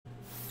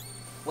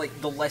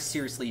like, the less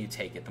seriously you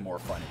take it, the more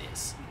fun it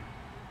is.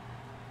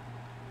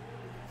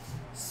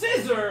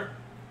 Scissor!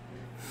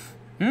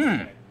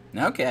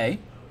 Okay.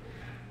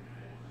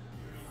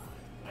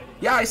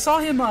 Yeah, I saw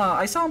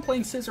him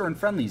playing Scissor in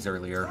friendlies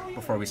earlier,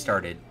 before we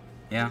started.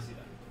 Yeah.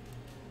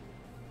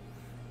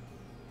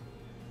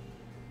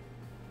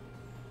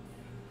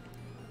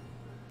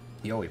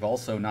 Yo, we've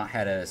also not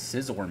had a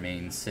Scizor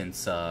main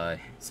since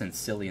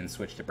Cillian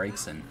switched to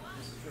Braixen.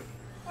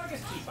 Well, I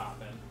guess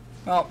T-Poppin.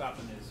 Well,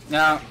 T-Poppin is...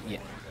 no, yeah.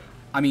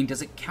 I mean,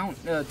 does it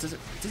count? Does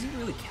he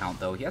really count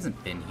though? He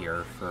hasn't been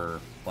here for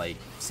like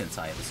since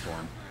Eye of the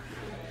Storm.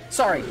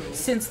 Sorry,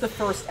 since the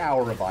first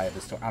hour of Eye of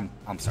the Storm.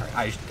 I'm sorry.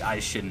 I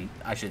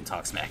shouldn't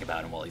talk smack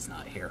about him while he's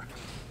not here.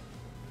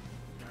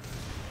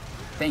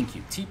 Thank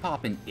you.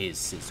 T-Poppin is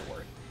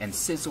Scizor, and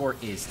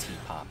Scizor is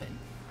T-Poppin.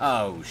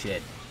 Oh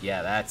shit.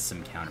 Yeah, that's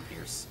some counter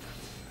pierce.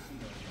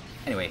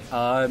 Anyway,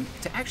 to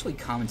actually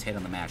commentate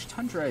on the match,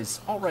 Tundra is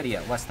already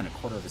at less than a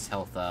quarter of his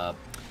health, about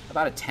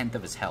a tenth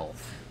of his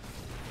health.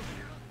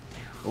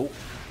 Oh.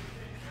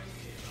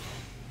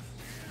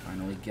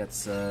 Finally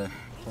gets a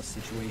plus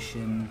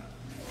situation.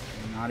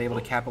 Not able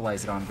to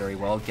capitalize it on very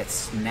well. Gets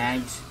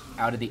snagged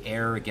out of the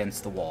air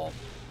against the wall.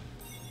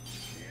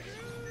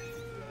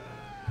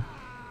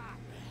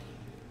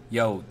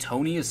 Yo,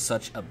 Tony is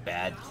such a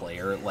bad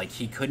player. Like,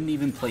 he couldn't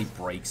even play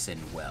Braixen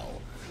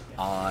well.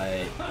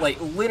 Like,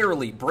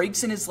 literally,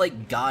 Braixen is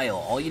like Guile.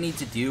 All you need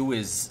to do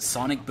is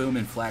Sonic Boom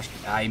and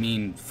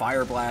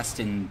Fire Blast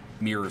and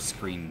Mirror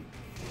Screen.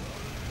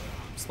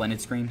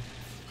 Splendid Screen?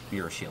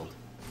 Mirror Shield.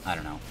 I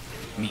don't know.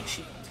 Meat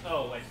Shield.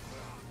 Oh, like...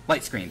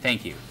 Light Screen,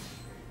 thank you.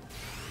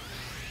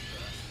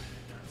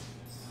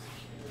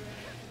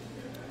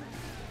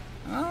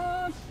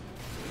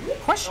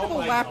 Questionable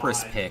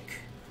Lapras pick.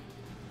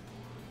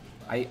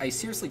 I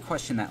seriously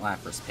question that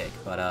Lapras pick,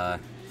 but,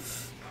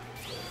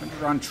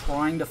 TundraDawn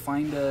trying to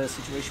find a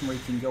situation where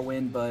he can go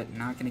in, but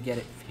not going to get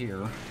it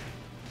here.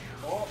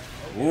 Oh,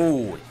 okay.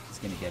 Ooh, he's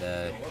going to get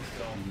a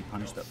easy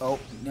punish. Oh,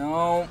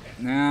 no.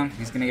 Nah,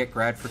 he's going to get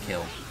grabbed for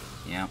kill.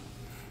 Yeah.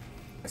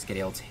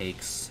 SKDale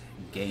takes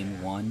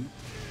game 1.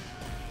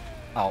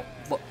 Oh,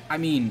 look, I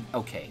mean,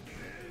 okay.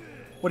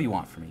 What do you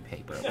want from me,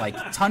 Paper? Like,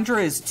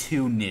 Tundra is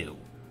too new.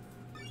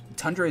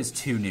 Tundra is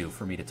too new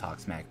for me to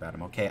talk smack about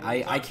him, okay?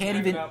 I can't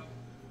even...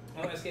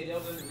 How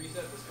SKDale doesn't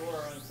reset the score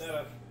on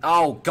setup.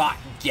 Oh, God.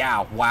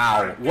 Yeah,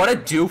 wow. What a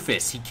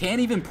doofus. He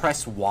can't even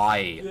press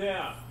Y.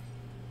 Yeah.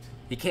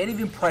 He can't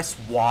even press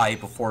Y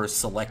before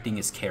selecting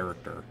his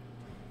character.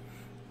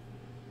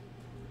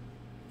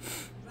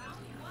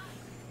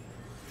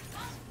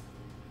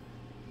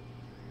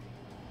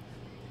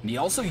 And he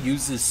also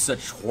uses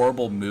such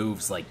horrible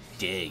moves like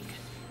Dig.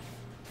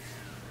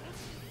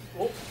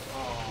 Oh,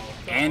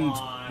 and,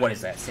 on. What is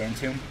that, Sand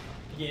Tomb?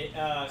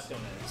 Yeah, Stone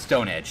Edge.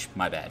 Stone Edge,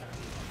 my bad.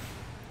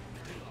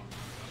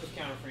 Those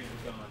counter freeze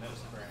was gone, that was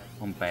crap.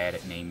 I'm bad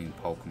at naming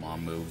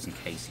Pokemon moves in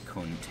case you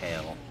couldn't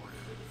tell.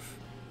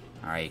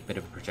 Alright, bit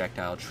of a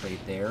projectile trade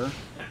there.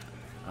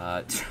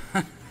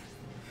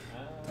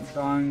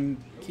 TundraDawn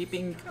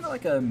keeping kind of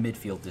like a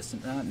midfield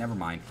distance. Never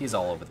mind, he's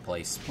all over the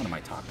place. What am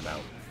I talking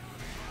about?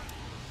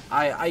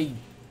 I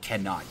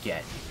cannot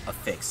get a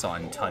fix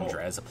on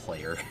Tundra as a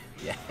player.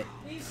 Yeah,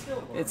 He's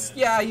still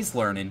learning. He's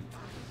learning.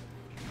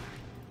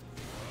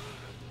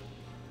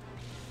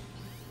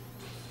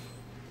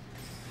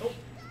 Oh.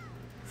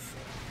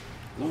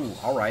 Ooh,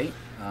 alright.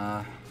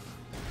 Gonna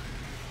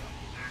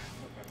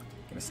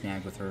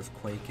snag with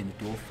Earthquake in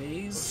the dual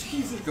phase.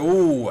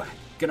 Ooh,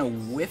 gonna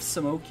whiff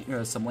some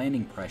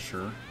landing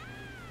pressure.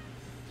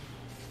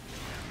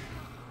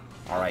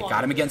 Alright,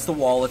 got him against the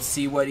wall. Let's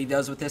see what he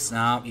does with this.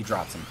 No, he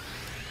drops him.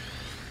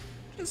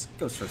 Just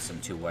goes for some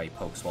two-way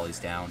pokes while he's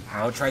down.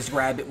 Oh, tries to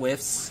grab it,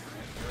 whiffs.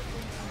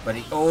 But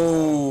he...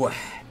 Oh!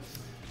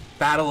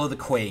 Battle of the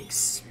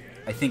Quakes.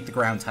 I think the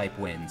ground type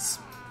wins.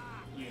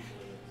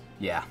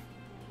 Yeah.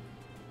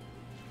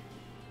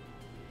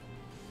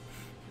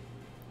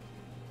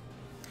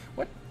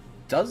 What?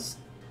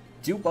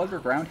 Do Bug or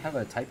Ground have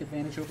a type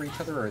advantage over each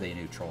other, or are they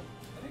neutral?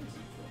 I think it's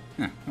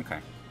neutral. Okay.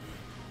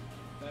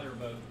 That or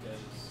both does.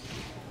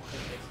 It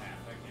takes half,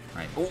 I can't.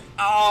 Right. Oh!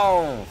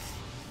 Oh!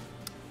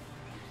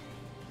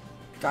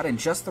 Got in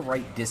just the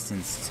right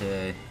distance to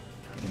get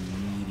a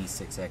meaty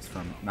 6x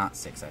from... Not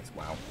 6x,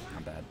 wow.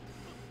 Not bad.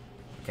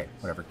 Okay,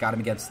 whatever. Got him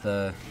against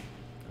the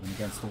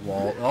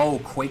wall. Oh,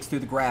 quakes through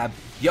the grab.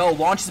 Yo,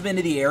 launches him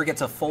into the air,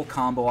 gets a full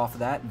combo off of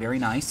that. Very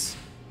nice.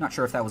 Not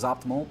sure if that was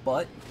optimal,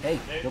 but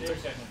hey.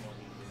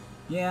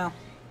 Yeah.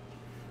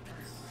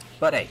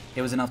 But hey,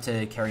 it was enough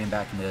to carry him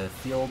back into the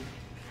field.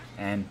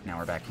 And now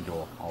we're back in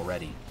duel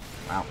already.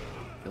 Wow.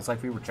 Feels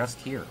like we were just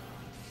here.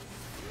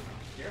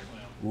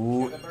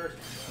 Ooh,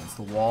 against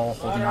the wall,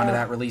 holding onto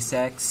that release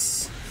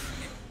X.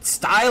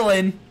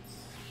 Styling!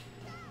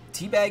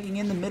 Teabagging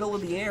in the middle of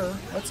the air.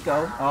 Let's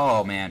go.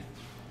 Oh, man.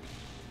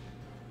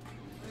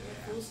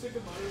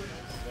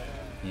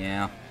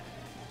 Yeah.